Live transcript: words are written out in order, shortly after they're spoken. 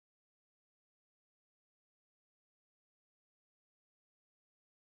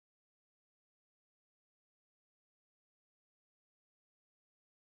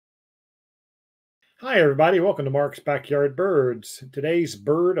Hi, everybody. Welcome to Mark's Backyard Birds. Today's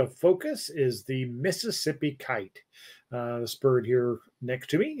bird of focus is the Mississippi Kite. This bird here next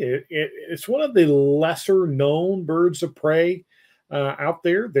to me, it's one of the lesser known birds of prey out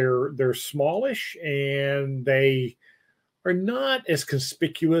there. They're smallish and they are not as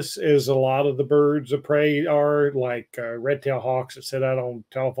conspicuous as a lot of the birds of prey are, like red-tailed hawks that sit out on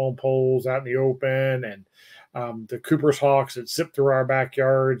telephone poles out in the open, and the Cooper's hawks that zip through our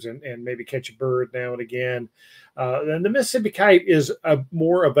backyards and maybe catch a bird now and again. And the Mississippi kite is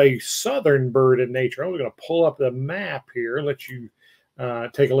more of a southern bird in nature. I'm going to pull up the map here and let you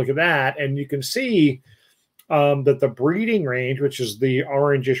take a look at that. And you can see that the breeding range, which is the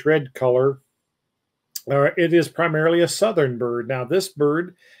orangish red color, it is primarily a southern bird. Now, this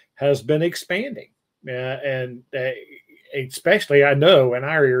bird has been expanding, and especially I know in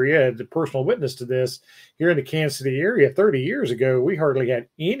our area, the personal witness to this here in the Kansas City area, 30 years ago, we hardly had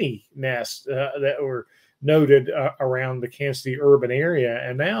any nests that were noted around the Kansas City urban area,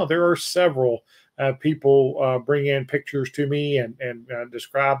 and now there are several. People bring in pictures to me and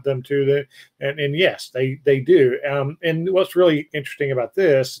describe them to them, and yes, they do. And what's really interesting about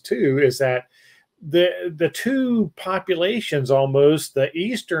this too is that the two populations, almost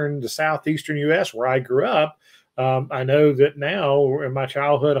the southeastern U.S. where I grew up. I know that now in my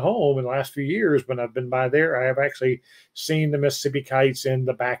childhood home in the last few years, when I've been by there, I have actually seen the Mississippi kites in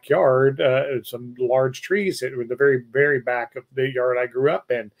the backyard, some large trees that were the very, very back of the yard I grew up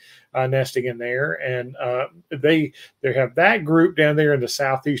in, nesting in there. And they have that group down there in the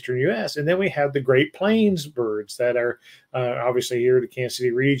southeastern U.S. And then we have the Great Plains birds that are obviously here in the Kansas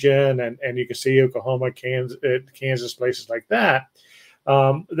City region, and you can see Oklahoma, Kansas, places like that.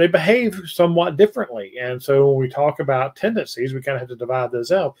 They behave somewhat differently. And so when we talk about tendencies, we kind of have to divide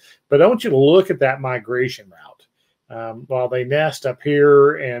those out. But I want you to look at that migration route. While they nest up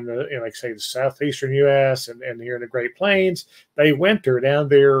here in, like say, the southeastern U.S. and here in the Great Plains, they winter down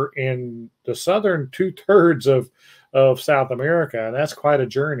there in the southern two-thirds of South America. And that's quite a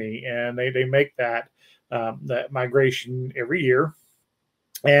journey. And they make that migration every year.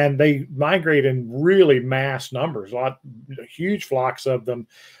 And they migrate in really mass numbers, huge flocks of them.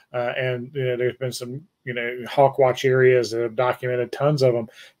 And there's been some, hawk watch areas that have documented tons of them.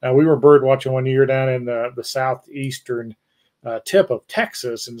 We were bird watching one year down in the southeastern tip of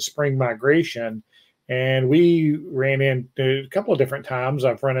Texas in the spring migration. And we ran into a couple of different times.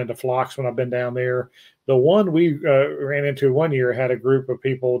 I've run into flocks when I've been down there. The one we ran into one year had a group of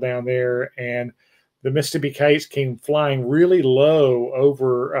people down there, and the Mississippi kites came flying really low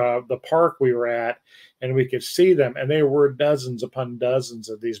over the park we were at, and we could see them. And there were dozens upon dozens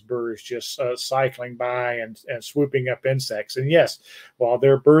of these birds just cycling by and swooping up insects. And yes, while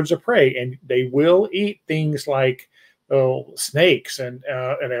they're birds of prey, and they will eat things like snakes, and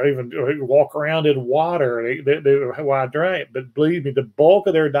they'll even walk around in water. They're wide diet, but believe me, the bulk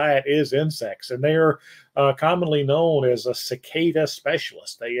of their diet is insects, and they are commonly known as a cicada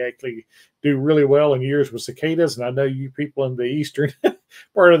specialist. They actually do really well in years with cicadas, and I know you people in the eastern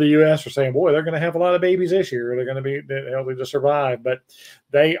part of the U.S. are saying, "Boy, they're going to have a lot of babies this year. They're going to be healthy to survive." But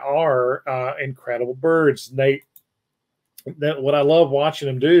they are incredible birds. What I love watching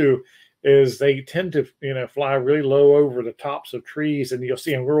them do is they tend to fly really low over the tops of trees, and you'll see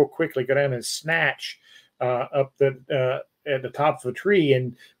them real quickly go down and snatch up at the top of a tree.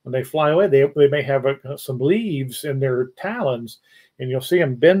 And when they fly away, they may have some leaves in their talons, and you'll see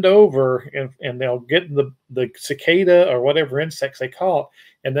them bend over and they'll get the cicada or whatever insects they caught,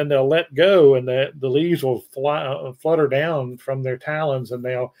 and then they'll let go, and the leaves will flutter down from their talons, and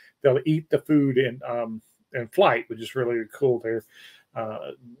they'll eat the food in flight, which is really cool.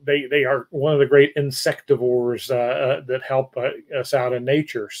 They are one of the great insectivores that help us out in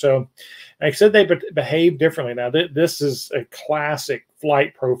nature. So, like I said, they behave differently. Now, this is a classic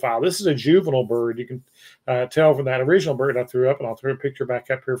flight profile. This is a juvenile bird. You can tell from that original bird I threw up, and I'll throw a picture back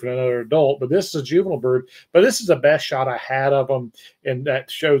up here for another adult. But this is a juvenile bird. But this is the best shot I had of them, and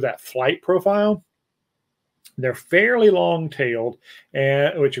that shows that flight profile. They're fairly long-tailed,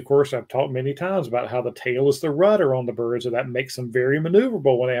 which, of course, I've talked many times about how the tail is the rudder on the birds, so that makes them very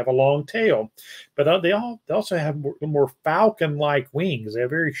maneuverable when they have a long tail. But they also have more falcon-like wings. They have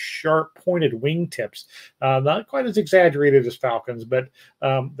very sharp, pointed wingtips, not quite as exaggerated as falcons, but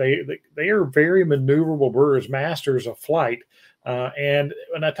they are very maneuverable birds, masters of flight. And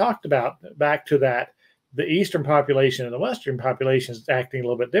when I talked about back to that, the eastern population and the western population is acting a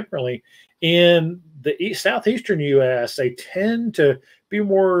little bit differently. In the southeastern U.S., they tend to be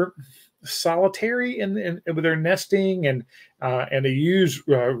more solitary with their nesting, and they use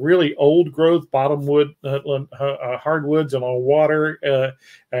really old growth bottomwood hardwoods and on water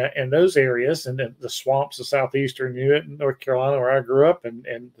in those areas, and the swamps of southeastern North Carolina, where I grew up, and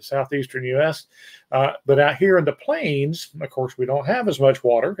the southeastern U.S. But out here in the plains, of course, we don't have as much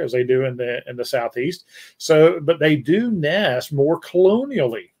water as they do in the southeast. So, but they do nest more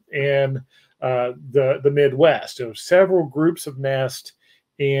colonially in the Midwest. So several groups of nests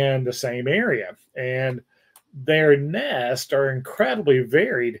in the same area, and their nests are incredibly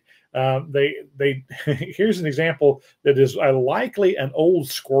varied. They here's an example that is likely an old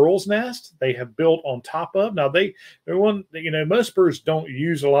squirrel's nest they have built on top of. Now they're one, most birds don't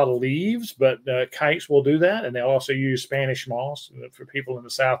use a lot of leaves, but kites will do that, and they'll also use Spanish moss for people in the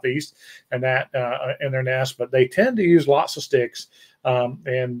southeast and that in their nest. But they tend to use lots of sticks.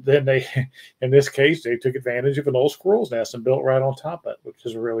 And then they, in this case, they took advantage of an old squirrel's nest and built right on top of it, which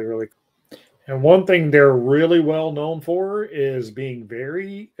is really, really cool. And one thing they're really well known for is being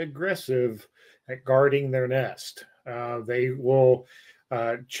very aggressive at guarding their nest. They will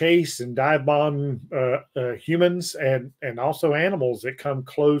chase and dive bomb humans and also animals that come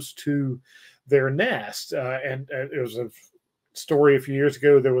close to their nest. And it was a story a few years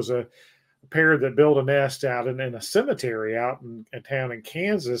ago. There was a pair that built a nest out in a cemetery out in town in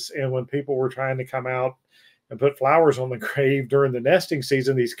Kansas. And when people were trying to come out and put flowers on the grave during the nesting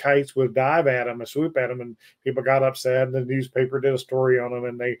season, these kites would dive at them and swoop at them, and people got upset, and the newspaper did a story on them,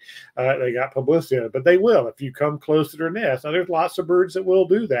 and they got publicity on it. But they will, if you come close to their nest. Now, there's lots of birds that will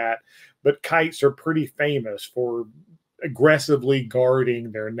do that, but kites are pretty famous for aggressively guarding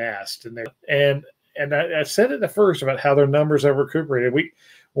their nest. And I said it at first about how their numbers have recuperated.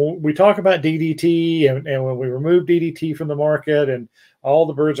 We talk about DDT, and when we remove DDT from the market, and all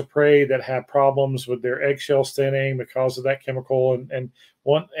the birds of prey that have problems with their eggshells thinning because of that chemical, and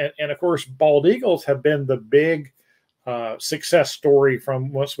of course, bald eagles have been the big success story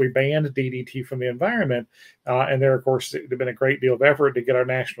from once we banned DDT from the environment. And there, of course, there's been a great deal of effort to get our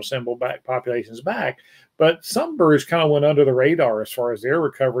national symbol populations back. But some birds kind of went under the radar as far as their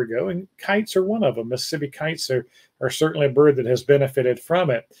recovery go, and kites are one of them. Mississippi kites are certainly a bird that has benefited from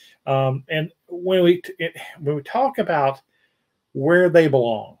it. And when we talk about where they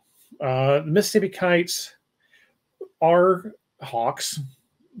belong, the Mississippi kites are hawks.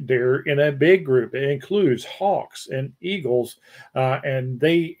 They're in a big group. It includes hawks and eagles, and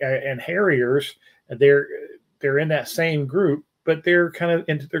harriers. They're in that same group, but they're kind of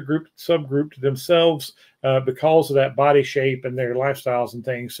into their subgroup to themselves because of that body shape and their lifestyles and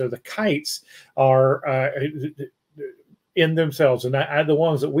things. So the kites are in themselves, and the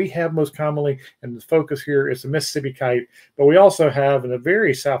ones that we have most commonly, and the focus here is the Mississippi kite. But we also have in the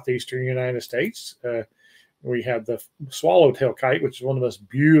very southeastern United States, we have the swallowtail kite, which is one of the most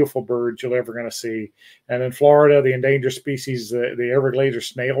beautiful birds you're ever going to see. And in Florida, the endangered species, the Everglades or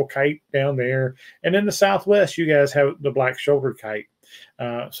snail kite down there. And in the Southwest, you guys have the black-shouldered kite.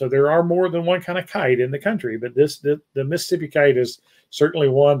 So there are more than one kind of kite in the country, but the Mississippi kite is certainly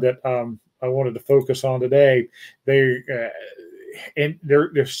one that I wanted to focus on today. They're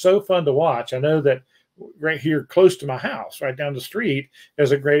so fun to watch. I know that right here close to my house, right down the street,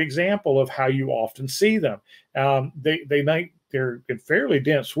 is a great example of how you often see them. They're in fairly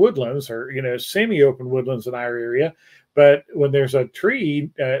dense woodlands, or semi-open woodlands in our area. But when there's a tree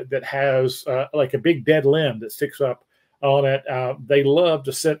that has like a big dead limb that sticks up on it, they love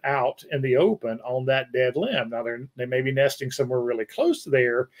to sit out in the open on that dead limb. Now they may be nesting somewhere really close to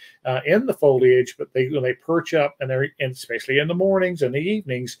there in the foliage, but when they perch up, and especially in the mornings and the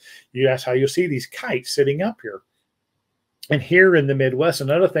evenings, that's how you'll see these kites sitting up here. And here in the Midwest,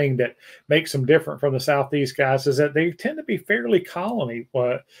 another thing that makes them different from the Southeast guys is that they tend to be fairly colony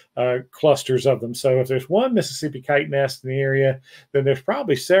clusters of them. So if there's one Mississippi kite nest in the area, then there's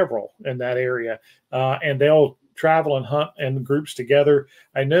probably several in that area, and they'll travel and hunt in groups together.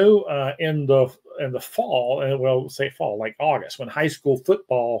 I know in the fall, and well, say fall, like August, when high school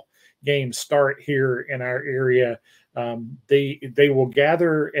football games start here in our area, they will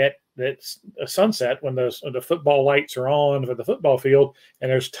gather at sunset when the football lights are on for the football field,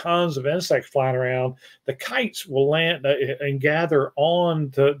 and there's tons of insects flying around. The kites will land and gather on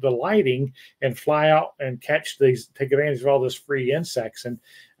the lighting and fly out and take advantage of all those free insects. And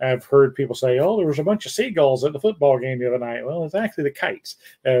I've heard people say, "Oh, there was a bunch of seagulls at the football game the other night." Well, it's actually the kites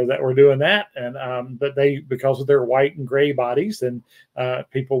that were doing that, and but because of their white and gray bodies, then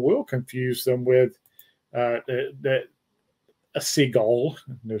people will confuse them with a seagull.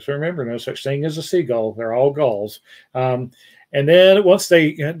 Just remember, no such thing as a seagull. They're all gulls. And then once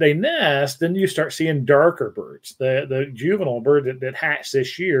they nest, then you start seeing darker birds. The juvenile bird that hatched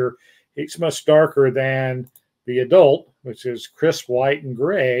this year it's much darker than the adult, which is crisp white and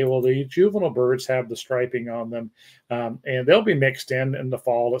gray. Well, the juvenile birds have the striping on them, and they'll be mixed in the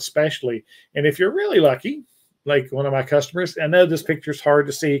fall, especially. And if you're really lucky, like one of my customers, I know this picture's hard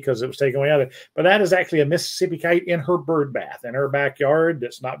to see because it was taken away out of it, but that is actually a Mississippi kite in her bird bath in her backyard.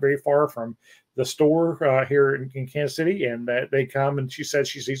 That's not very far from the store here in Kansas City, and they come, and she said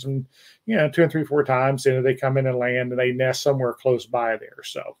she sees them, 2 and 3, 4 times, and they come in and land, and they nest somewhere close by there.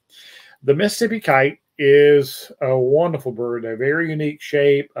 So the Mississippi kite is a wonderful bird, a very unique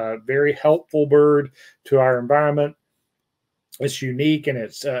shape, a very helpful bird to our environment. It's unique, and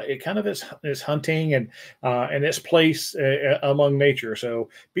it kind of is hunting and its place among nature. So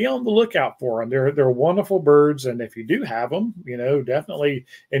be on the lookout for them. They're wonderful birds, and if you do have them, definitely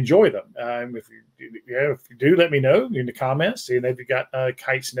enjoy them. If you do, let me know in the comments. See if you got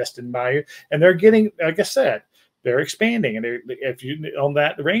kites nesting by you, and they're getting, like I said, they're expanding. And if you on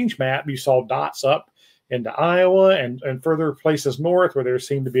that range map, you saw dots up into Iowa and further places north where they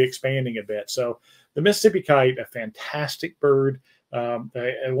seem to be expanding a bit. So the Mississippi kite, a fantastic bird,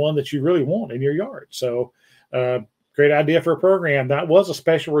 and one that you really want in your yard. So great idea for a program. That was a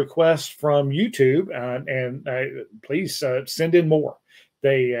special request from YouTube, and please send in more.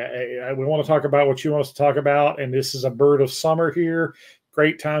 We want to talk about what you want us to talk about, and this is a bird of summer here.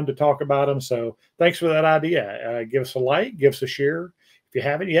 Great time to talk about them. So thanks for that idea. Give us a like, give us a share. If you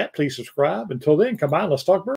haven't yet, please subscribe. Until then, come on, let's talk birds.